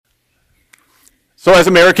So as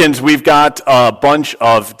Americans, we've got a bunch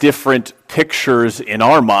of different pictures in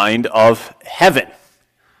our mind of heaven.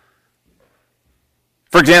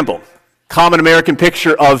 For example, common American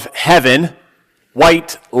picture of heaven,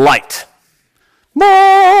 white light.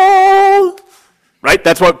 Right?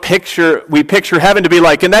 That's what we picture heaven to be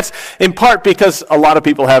like. And that's in part because a lot of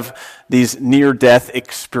people have these near-death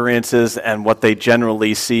experiences, and what they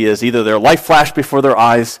generally see is either their life flash before their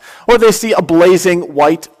eyes, or they see a blazing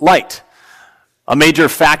white light. A major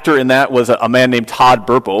factor in that was a man named Todd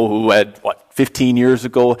Burpo, who had, 15 years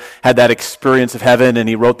ago, had that experience of heaven, and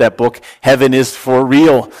he wrote that book, Heaven is for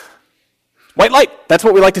Real. White light, that's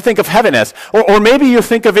what we like to think of heaven as. Or maybe you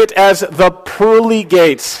think of it as the pearly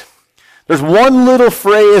gates. There's one little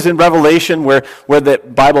phrase in Revelation where the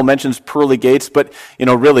Bible mentions pearly gates, but,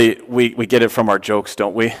 really, we get it from our jokes,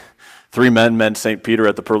 don't we? 3 men met St. Peter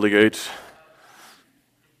at the pearly gates.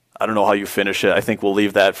 I don't know how you finish it. I think we'll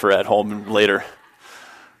leave that for at home later.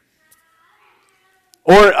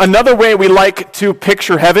 Or another way we like to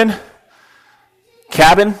picture heaven,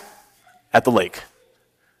 cabin at the lake.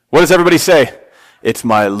 What does everybody say? It's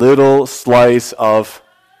my little slice of,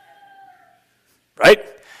 right?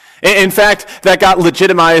 In fact, that got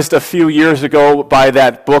legitimized a few years ago by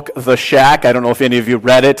that book, The Shack. I don't know if any of you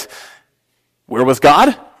read it. Where was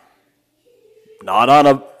God? Not on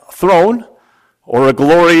a throne, or a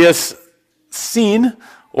glorious scene,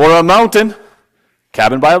 or a mountain,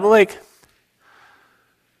 cabin by the lake.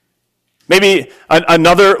 Maybe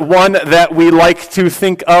another one that we like to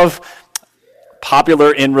think of,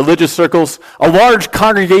 popular in religious circles, a large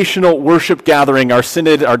congregational worship gathering. Our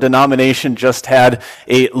synod, our denomination, just had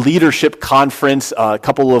a leadership conference a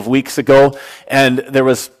couple of weeks ago, and there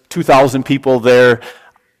was 2,000 people there.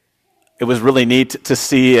 It was really neat to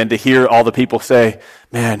see and to hear all the people say,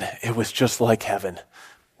 man, it was just like heaven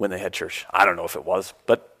when they had church. I don't know if it was,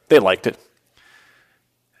 but they liked it.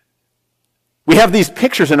 We have these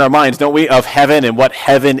pictures in our minds, don't we, of heaven and what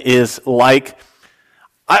heaven is like.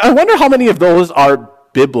 I wonder how many of those are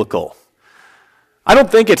biblical. I don't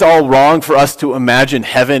think it's all wrong for us to imagine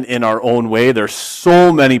heaven in our own way. There's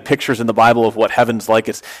so many pictures in the Bible of what heaven's like.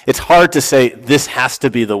 It's hard to say this has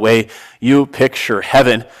to be the way you picture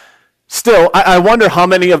heaven. Still, I wonder how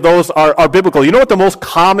many of those are biblical. You know what the most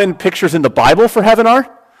common pictures in the Bible for heaven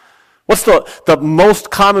are? What's the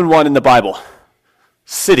most common one in the Bible?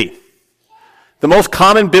 City. The most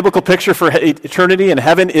common biblical picture for eternity and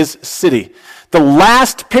heaven is city. The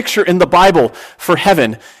last picture in the Bible for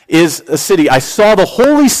heaven is a city. I saw the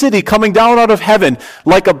holy city coming down out of heaven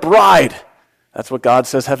like a bride. That's what God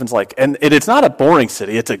says heaven's like. And it's not a boring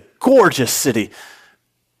city. It's a gorgeous city.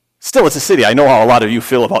 Still, it's a city. I know how a lot of you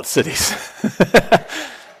feel about cities.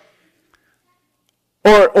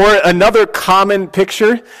 Or another common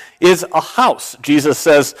picture is a house. Jesus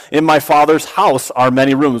says, in my Father's house are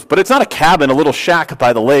many rooms. But it's not a cabin, a little shack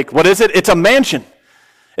by the lake. What is it? It's a mansion.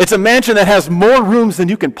 It's a mansion that has more rooms than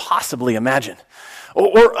you can possibly imagine.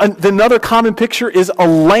 Or another common picture is a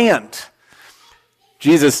land.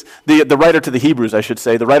 Jesus, the writer to the Hebrews, I should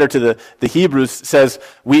say, the writer to the Hebrews says,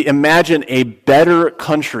 we imagine a better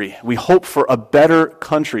country. We hope for a better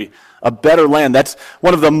country, a better land. That's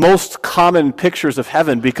one of the most common pictures of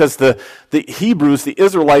heaven because the Hebrews, the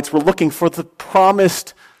Israelites, were looking for the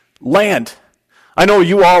promised land. I know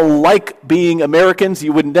you all like being Americans.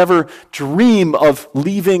 You would never dream of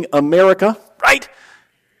leaving America, right?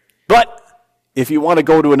 But if you want to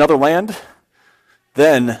go to another land,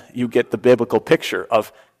 then you get the biblical picture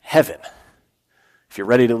of heaven. If you're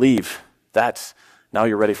ready to leave, now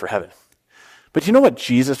you're ready for heaven. But you know what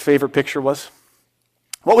Jesus' favorite picture was?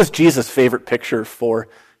 What was Jesus' favorite picture for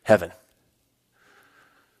heaven?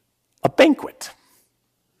 A banquet.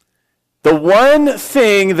 The one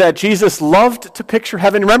thing that Jesus loved to picture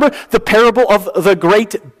heaven. Remember the parable of the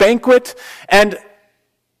great banquet? And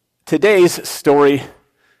today's story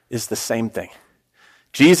is the same thing.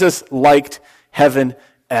 Jesus liked heaven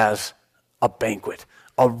as a banquet,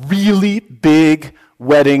 a really big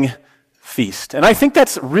wedding feast. And I think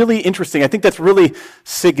that's really interesting. I think that's really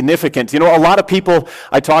significant. A lot of people,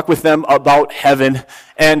 I talk with them about heaven,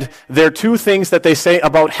 and their two things that they say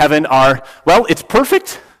about heaven are, well, it's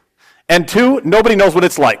perfect, and 2, nobody knows what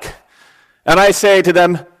it's like. And I say to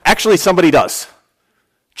them, actually, somebody does.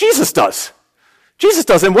 Jesus does. Jesus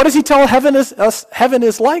does. And what does he tell heaven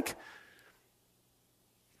is like?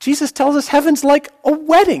 Jesus tells us heaven's like a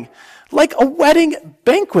wedding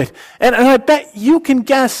banquet. And I bet you can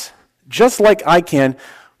guess, just like I can,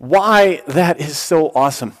 why that is so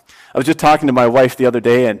awesome. I was just talking to my wife the other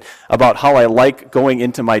day about how I like going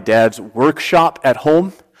into my dad's workshop at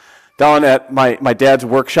home. Down at my dad's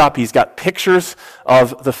workshop, he's got pictures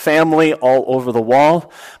of the family all over the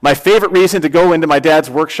wall. My favorite reason to go into my dad's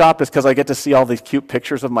workshop is because I get to see all these cute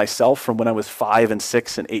pictures of myself from when I was 5 and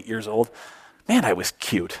 6 and 8 years old. Man, I was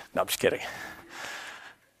cute. No, I'm just kidding.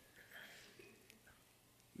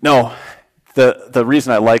 No, the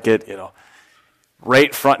reason I like it,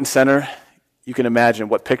 right front and center, you can imagine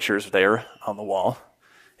what picture's there on the wall.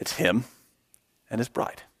 It's him and his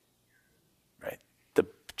bride. Right? The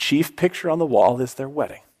chief picture on the wall is their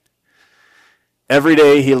wedding. Every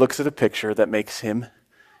day he looks at a picture that makes him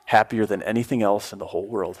happier than anything else in the whole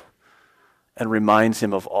world and reminds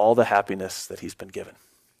him of all the happiness that he's been given.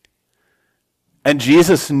 And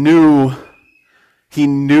Jesus knew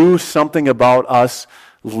something about us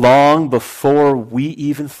long before we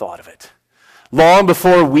even thought of it. Long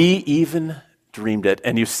before we even dreamed it.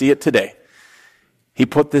 And you see it today. He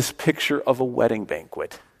put this picture of a wedding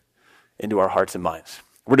banquet into our hearts and minds.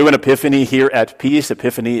 We're doing Epiphany here at Peace.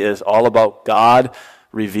 Epiphany is all about God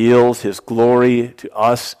reveals his glory to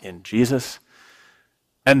us in Jesus.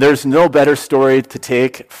 And there's no better story to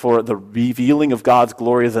take for the revealing of God's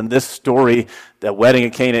glory than this story, the wedding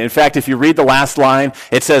at Cana. In fact, if you read the last line,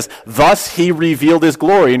 it says, "Thus he revealed his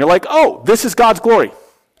glory." And you're like, oh, this is God's glory.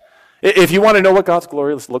 If you want to know what God's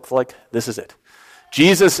glory looks like, this is it.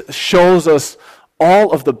 Jesus shows us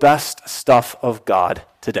all of the best stuff of God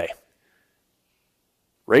today.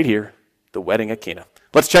 Right here, the wedding at Cana.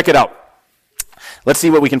 Let's check it out. Let's see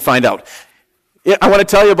what we can find out. I want to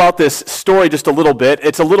tell you about this story just a little bit.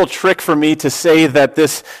 It's a little trick for me to say that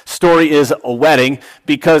this story is a wedding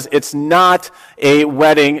because it's not a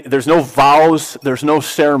wedding. There's no vows. There's no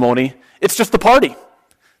ceremony. It's just a party.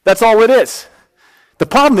 That's all it is. The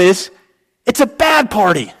problem is, it's a bad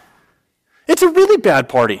party. It's a really bad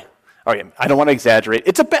party. All right, I don't want to exaggerate.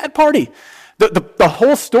 It's a bad party. The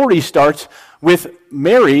whole story starts with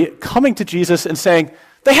Mary coming to Jesus and saying,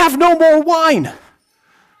 "They have no more wine."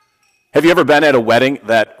 Have you ever been at a wedding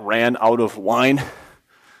that ran out of wine?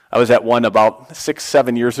 I was at one about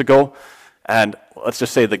 6-7 years ago, and let's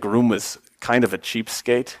just say the groom was kind of a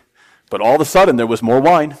cheapskate, but all of a sudden there was more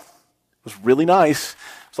wine. It was really nice.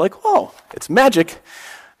 It's like, oh, it's magic.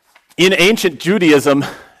 In ancient Judaism,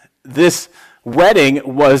 this wedding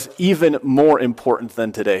was even more important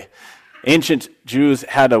than today. Ancient Jews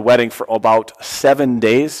had a wedding for about 7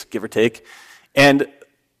 days, give or take, and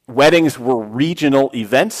weddings were regional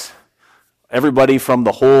events. Everybody from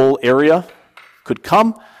the whole area could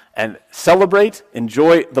come and celebrate,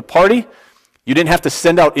 enjoy the party. You didn't have to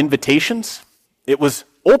send out invitations. It was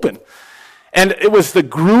open. And it was the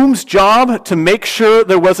groom's job to make sure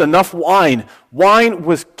there was enough wine. Wine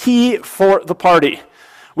was key for the party.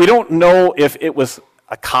 We don't know if it was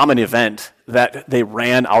a common event that they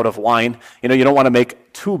ran out of wine. You don't want to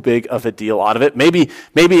make too big of a deal out of it. Maybe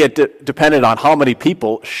it depended on how many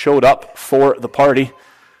people showed up for the party.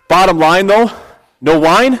 Bottom line, though, no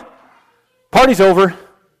wine, party's over,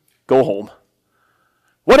 go home.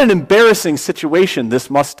 What an embarrassing situation this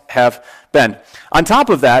must have been. On top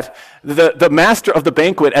of that, the master of the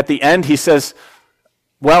banquet at the end, he says,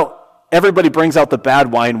 well, everybody brings out the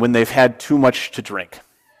bad wine when they've had too much to drink.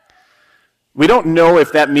 We don't know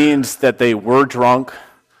if that means that they were drunk.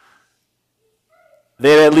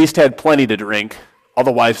 They at least had plenty to drink,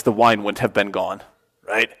 otherwise the wine wouldn't have been gone,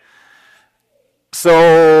 right?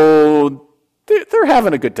 So they're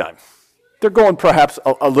having a good time. They're going perhaps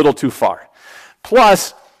a little too far.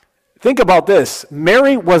 Plus, think about this.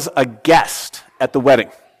 Mary was a guest at the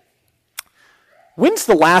wedding. When's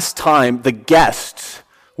the last time the guests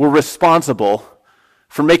were responsible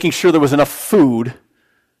for making sure there was enough food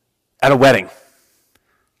at a wedding?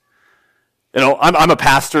 I'm a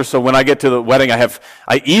pastor, so when I get to the wedding,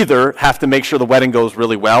 I either have to make sure the wedding goes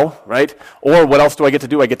really well, right? Or what else do I get to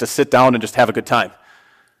do? I get to sit down and just have a good time.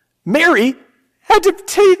 Mary had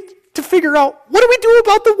to figure out, what do we do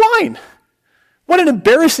about the wine? What an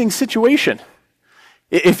embarrassing situation.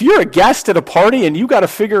 If you're a guest at a party and you got to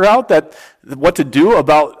figure out what to do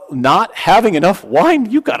about not having enough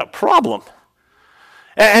wine, you got a problem.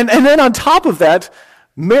 And then on top of that,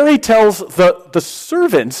 Mary tells the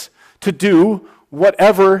servants to do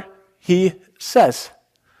whatever he says.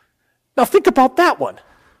 Now think about that one.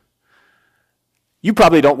 You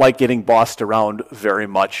probably don't like getting bossed around very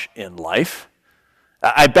much in life.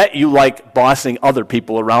 I bet you like bossing other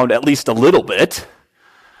people around at least a little bit.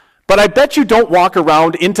 But I bet you don't walk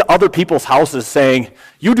around into other people's houses saying,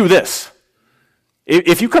 you do this.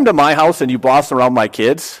 If you come to my house and you boss around my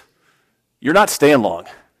kids, you're not staying long.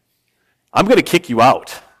 I'm going to kick you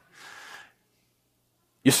out.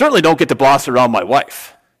 You certainly don't get to boss around my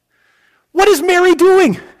wife. What is Mary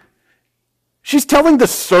doing? She's telling the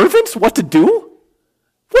servants what to do?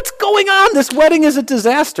 What's going on? This wedding is a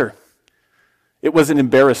disaster. It was an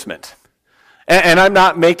embarrassment. And I'm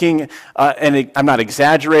not making, I'm not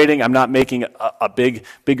exaggerating. I'm not making a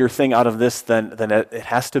bigger thing out of this than it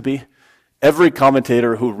has to be. Every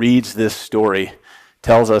commentator who reads this story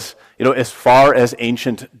tells us, as far as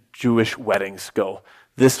ancient Jewish weddings go,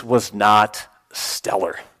 this was not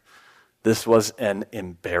stellar. This was an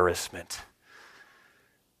embarrassment.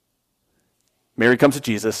 Mary comes to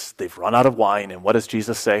Jesus. They've run out of wine. And what does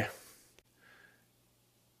Jesus say?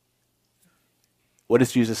 What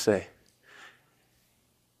does Jesus say?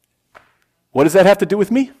 What does that have to do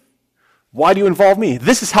with me? Why do you involve me?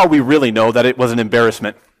 This is how we really know that it was an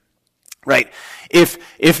embarrassment, right?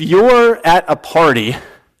 If you're at a party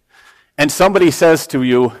and somebody says to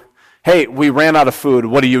you, hey, we ran out of food,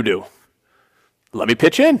 what do? Let me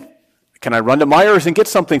pitch in. Can I run to Myers and get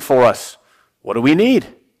something for us? What do we need?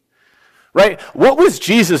 Right? What was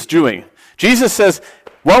Jesus doing? Jesus says,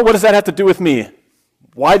 well, what does that have to do with me?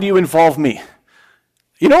 Why do you involve me?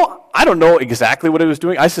 I don't know exactly what he was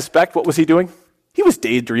doing. I suspect, what was he doing? He was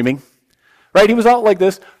daydreaming, right? He was out like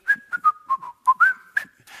this.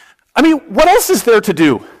 I mean, what else is there to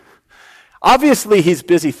do? Obviously, he's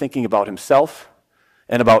busy thinking about himself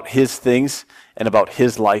and about his things and about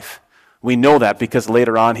his life. We know that because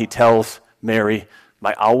later on he tells Mary,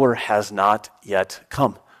 my hour has not yet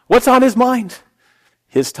come. What's on his mind?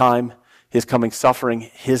 His time, his coming suffering,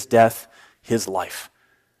 his death, his life.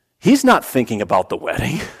 He's not thinking about the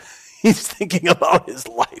wedding. He's thinking about his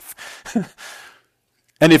life.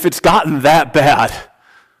 And if it's gotten that bad,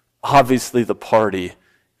 obviously the party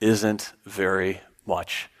isn't very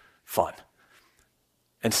much fun.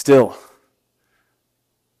 And still,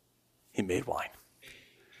 he made wine.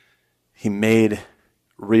 He made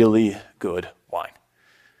really good wine.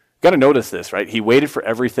 Got to notice this, right? He waited for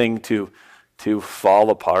everything to fall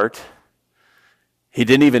apart. He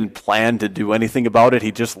didn't even plan to do anything about it.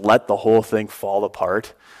 He just let the whole thing fall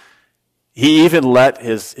apart. He even let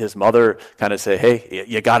his mother kind of say, hey,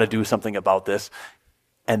 you got to do something about this.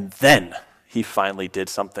 And then he finally did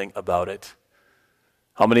something about it.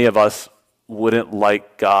 How many of us wouldn't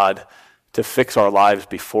like God to fix our lives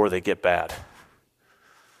before they get bad?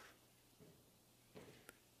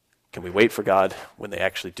 Can we wait for God when they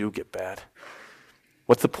actually do get bad?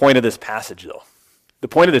 What's the point of this passage, though? The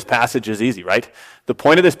point of this passage is easy, right? The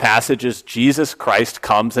point of this passage is Jesus Christ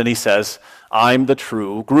comes and he says, I'm the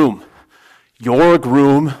true groom. Your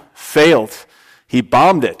groom failed. He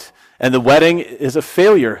bombed it. And the wedding is a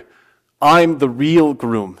failure. I'm the real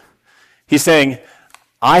groom. He's saying,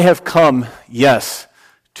 I have come, yes,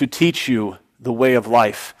 to teach you the way of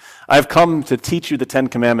life. I've come to teach you the Ten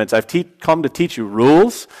Commandments. I've come to teach you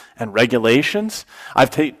rules and regulations.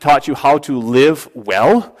 I've taught you how to live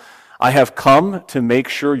well. I have come to make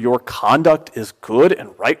sure your conduct is good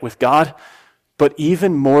and right with God. But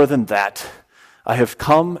even more than that, I have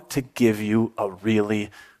come to give you a really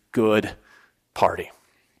good party.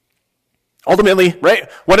 Ultimately, right,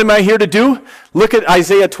 what am I here to do? Look at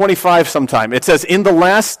Isaiah 25 sometime. It says, in the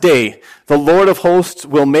last day, the Lord of hosts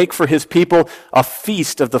will make for his people a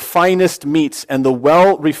feast of the finest meats and the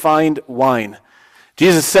well-refined wine.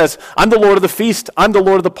 Jesus says, I'm the Lord of the feast. I'm the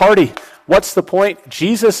Lord of the party. What's the point?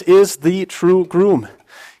 Jesus is the true groom.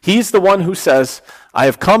 He's the one who says, I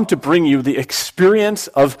have come to bring you the experience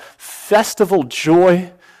of festival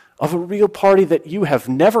joy of a real party that you have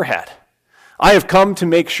never had. I have come to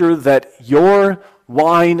make sure that your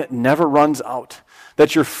wine never runs out,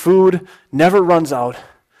 that your food never runs out.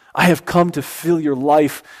 I have come to fill your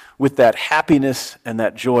life with that happiness and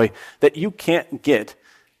that joy that you can't get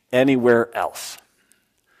anywhere else.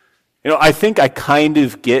 I think I kind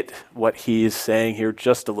of get what he is saying here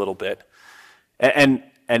just a little bit. And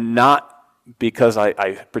not because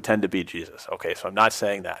I pretend to be Jesus. Okay, so I'm not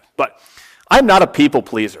saying that. But I'm not a people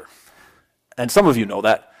pleaser. And some of you know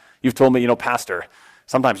that. You've told me, Pastor,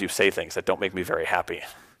 sometimes you say things that don't make me very happy.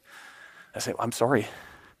 I say, I'm sorry.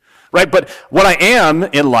 Right, but what I am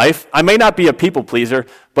in life, I may not be a people pleaser,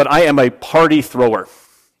 but I am a party thrower.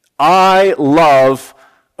 I love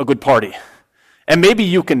a good party. And maybe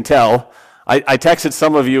you can tell. I texted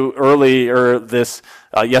some of you earlier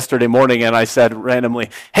yesterday morning, and I said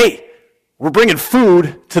randomly, hey, we're bringing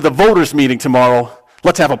food to the voters' meeting tomorrow.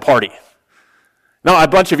 Let's have a party. Now, a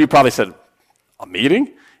bunch of you probably said, a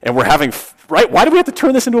meeting? And we're having, right? Why do we have to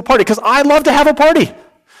turn this into a party? Because I love to have a party.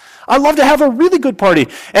 I love to have a really good party.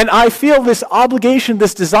 And I feel this obligation,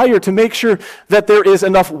 this desire to make sure that there is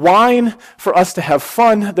enough wine for us to have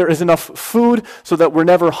fun, there is enough food so that we're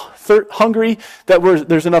never hungry, that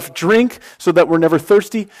there's enough drink so that we're never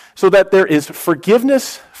thirsty, so that there is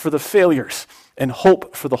forgiveness for the failures and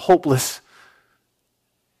hope for the hopeless,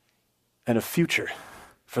 and a future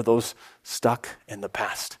for those stuck in the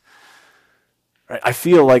past. Right? I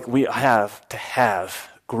feel like we have to have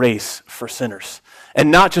grace for sinners.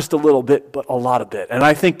 And not just a little bit, but a lot of it. And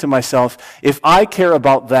I think to myself, if I care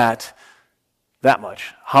about that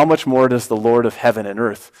much, how much more does the Lord of heaven and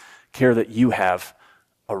earth care that you have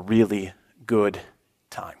a really good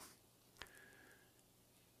time?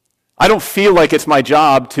 I don't feel like it's my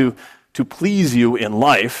job to please you in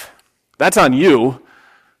life. That's on you.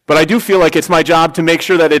 But I do feel like it's my job to make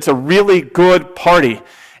sure that it's a really good party.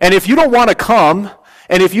 And if you don't want to come,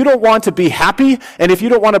 and if you don't want to be happy, and if you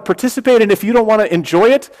don't want to participate, and if you don't want to enjoy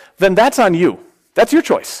it, then that's on you. That's your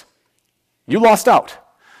choice. You lost out.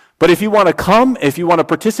 But if you want to come, if you want to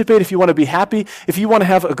participate, if you want to be happy, if you want to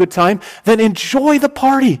have a good time, then enjoy the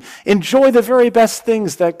party. Enjoy the very best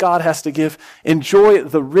things that God has to give. Enjoy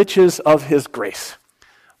the riches of his grace.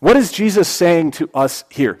 What is Jesus saying to us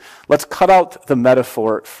here? Let's cut out the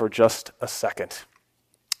metaphor for just a second.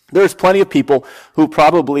 There's plenty of people who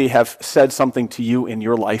probably have said something to you in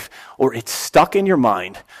your life, or it's stuck in your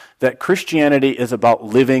mind, that Christianity is about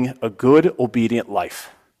living a good, obedient life.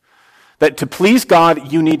 That to please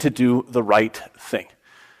God, you need to do the right thing.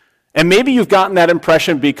 And maybe you've gotten that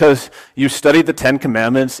impression because you studied the Ten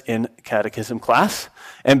Commandments in catechism class,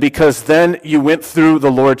 and because then you went through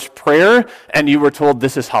the Lord's Prayer, and you were told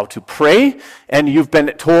this is how to pray, and you've been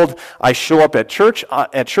told, I show up at church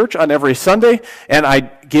on every Sunday, and I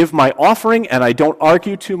give my offering, and I don't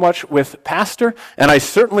argue too much with pastor, and I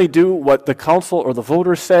certainly do what the council or the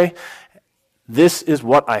voters say. This is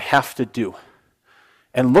what I have to do.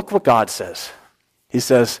 And look what God says. He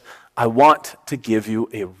says, I want to give you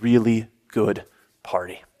a really good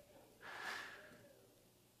party.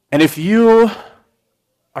 And if you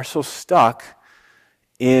are so stuck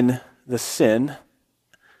in the sin,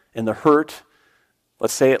 in the hurt,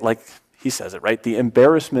 let's say it like he says it, right? The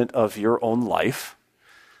embarrassment of your own life,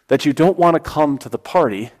 that you don't want to come to the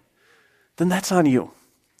party, then that's on you.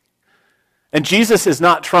 And Jesus is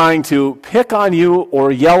not trying to pick on you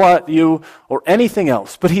or yell at you or anything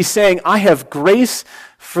else, but he's saying, I have grace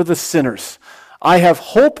for the sinners. I have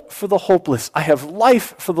hope for the hopeless. I have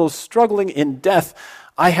life for those struggling in death.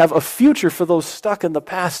 I have a future for those stuck in the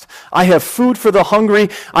past. I have food for the hungry.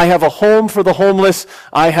 I have a home for the homeless.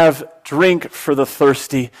 I have drink for the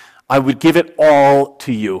thirsty. I would give it all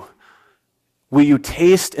to you. Will you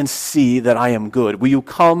taste and see that I am good? Will you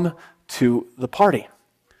come to the party?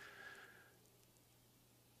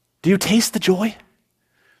 Do you taste the joy?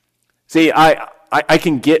 See, I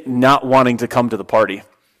can get not wanting to come to the party.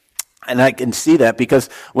 And I can see that because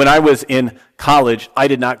when I was in college, I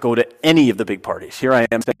did not go to any of the big parties. Here I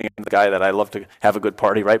am saying I'm the guy that I love to have a good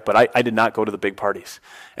party, right? But I did not go to the big parties.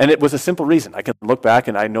 And it was a simple reason. I can look back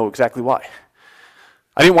and I know exactly why.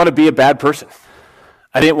 I didn't want to be a bad person.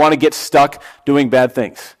 I didn't want to get stuck doing bad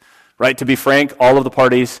things, right? To be frank, all of the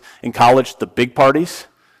parties in college, the big parties,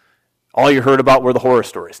 all you heard about were the horror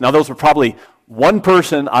stories. Now, those were probably one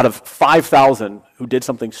person out of 5,000 who did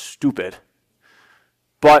something stupid.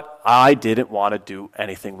 But I didn't want to do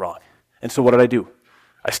anything wrong. And so what did I do?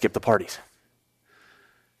 I skipped the parties.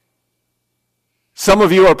 Some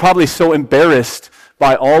of you are probably so embarrassed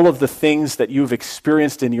by all of the things that you've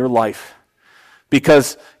experienced in your life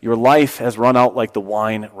because your life has run out like the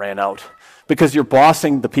wine ran out, because you're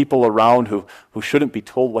bossing the people around who shouldn't be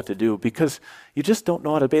told what to do, because you just don't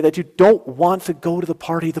know how to obey, that you don't want to go to the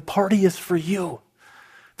party. The party is for you.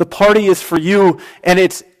 The party is for you, and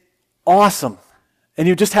it's awesome. And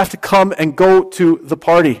you just have to come and go to the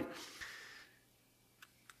party.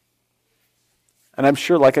 And I'm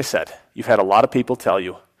sure, like I said, you've had a lot of people tell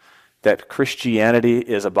you that Christianity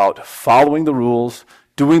is about following the rules,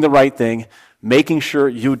 doing the right thing, making sure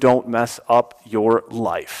you don't mess up your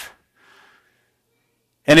life.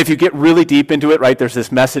 And if you get really deep into it, right, there's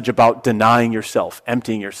this message about denying yourself,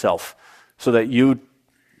 emptying yourself, so that you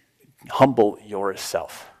humble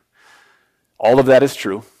yourself. All of that is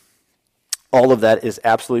true. All of that is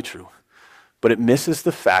absolutely true. But it misses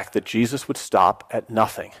the fact that Jesus would stop at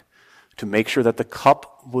nothing to make sure that the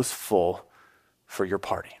cup was full for your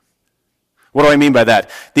party. What do I mean by that?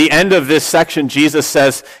 The end of this section, Jesus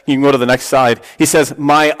says, you can go to the next slide, he says,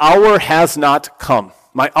 my hour has not come.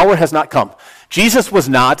 My hour has not come. Jesus was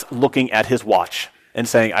not looking at his watch. and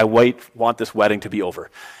saying, I want this wedding to be over.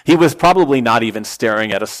 He was probably not even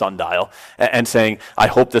staring at a sundial and saying, I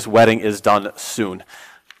hope this wedding is done soon.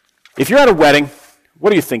 If you're at a wedding,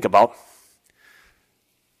 what do you think about?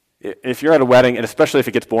 If you're at a wedding, and especially if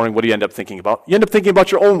it gets boring, what do you end up thinking about? You end up thinking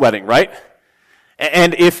about your own wedding, right?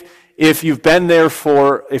 And if you've been there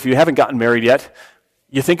if you haven't gotten married yet,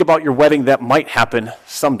 you think about your wedding that might happen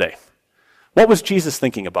someday. What was Jesus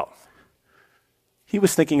thinking about? He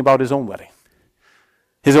was thinking about his own wedding.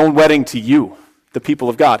 His own wedding to you, the people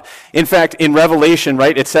of God. In fact, in Revelation,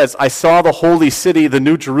 right, it says, I saw the holy city, the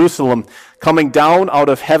new Jerusalem, coming down out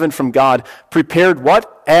of heaven from God, prepared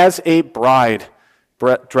what? As a bride,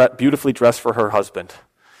 beautifully dressed for her husband.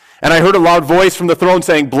 And I heard a loud voice from the throne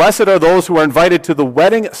saying, Blessed are those who are invited to the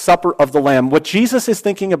wedding supper of the Lamb. What Jesus is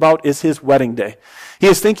thinking about is his wedding day. He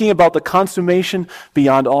is thinking about the consummation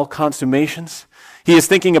beyond all consummations. He is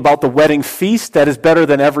thinking about the wedding feast that is better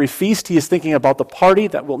than every feast. He is thinking about the party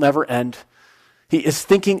that will never end. He is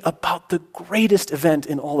thinking about the greatest event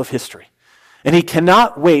in all of history. And he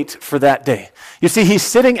cannot wait for that day. You see, he's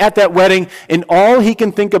sitting at that wedding, and all he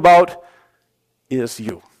can think about is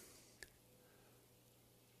you.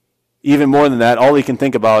 Even more than that, all he can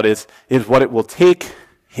think about is what it will take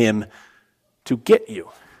him to get you.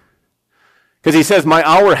 Because he says, my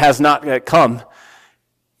hour has not yet come.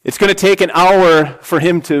 It's going to take an hour for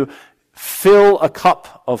him to fill a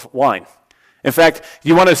cup of wine. In fact,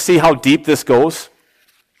 you want to see how deep this goes?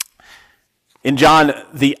 In John,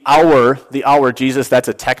 the hour, Jesus, that's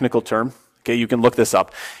a technical term. Okay, you can look this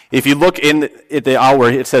up. If you look in the hour,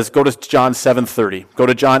 it says go to John 7:30, go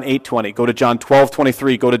to John 8:20, go to John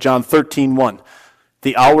 12:23, go to John 13:1.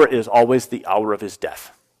 The hour is always the hour of his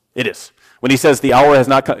death. It is. When he says the hour has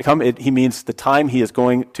not come, he means the time he is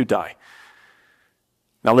going to die.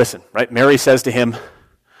 Now listen, right? Mary says to him,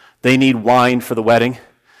 they need wine for the wedding.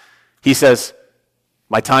 He says,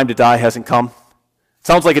 my time to die hasn't come.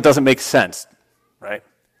 Sounds like it doesn't make sense, right?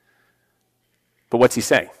 But what's he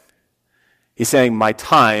saying? He's saying, my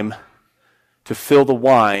time to fill the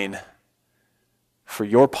wine for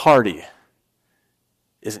your party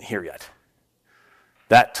isn't here yet.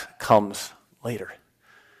 That comes later.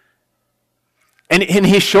 And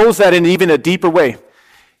he shows that in even a deeper way.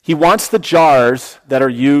 He wants the jars that are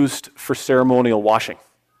used for ceremonial washing.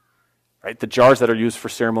 Right? The jars that are used for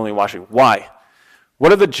ceremonial washing. Why?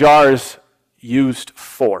 What are the jars used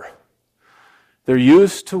for? They're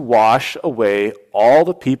used to wash away all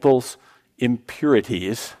the people's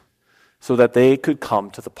impurities so that they could come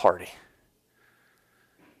to the party.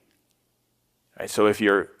 Right? So if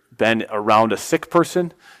you've been around a sick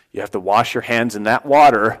person, you have to wash your hands in that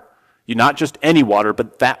water. You not just any water,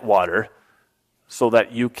 but that water, so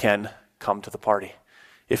that you can come to the party.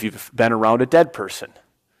 If you've been around a dead person,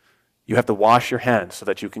 you have to wash your hands so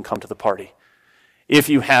that you can come to the party. If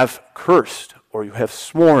you have cursed, or you have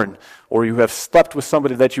sworn, or you have slept with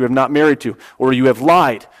somebody that you have not married to, or you have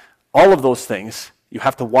lied, all of those things, you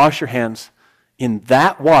have to wash your hands in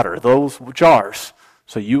that water, those jars,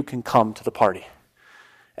 so you can come to the party.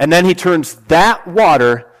 And then he turns that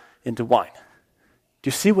water into wine. Do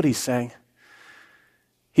you see what he's saying?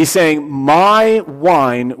 He's saying, my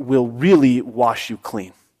wine will really wash you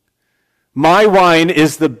clean. My wine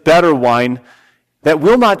is the better wine that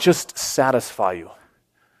will not just satisfy you,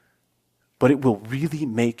 but it will really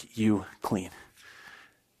make you clean.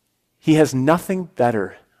 He has nothing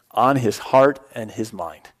better on his heart and his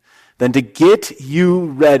mind than to get you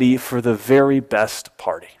ready for the very best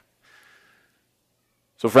party.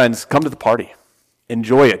 So friends, come to the party.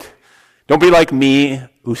 Enjoy it. Don't be like me,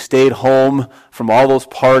 who stayed home from all those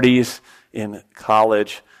parties in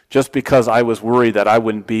college just because I was worried that I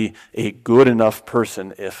wouldn't be a good enough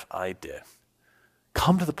person if I did.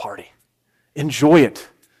 Come to the party. Enjoy it.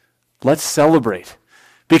 Let's celebrate.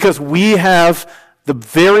 Because we have the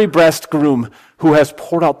very best groom who has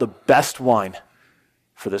poured out the best wine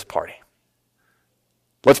for this party.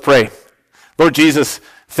 Let's pray. Lord Jesus,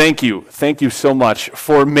 thank you. Thank you so much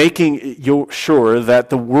for making sure that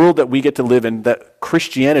the world that we get to live in, that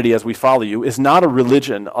Christianity as we follow you, is not a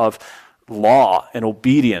religion of law and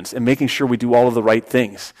obedience and making sure we do all of the right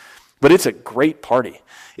things. But it's a great party.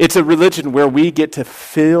 It's a religion where we get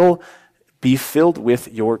to be filled with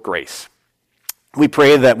your grace. We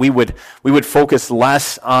pray that we would focus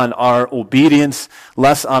less on our obedience,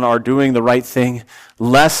 less on our doing the right thing,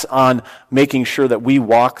 less on making sure that we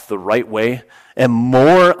walk the right way, and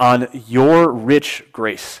more on your rich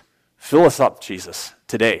grace. Fill us up, Jesus,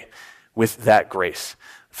 today with that grace.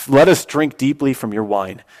 Let us drink deeply from your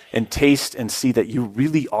wine and taste and see that you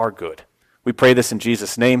really are good. We pray this in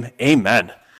Jesus' name. Amen.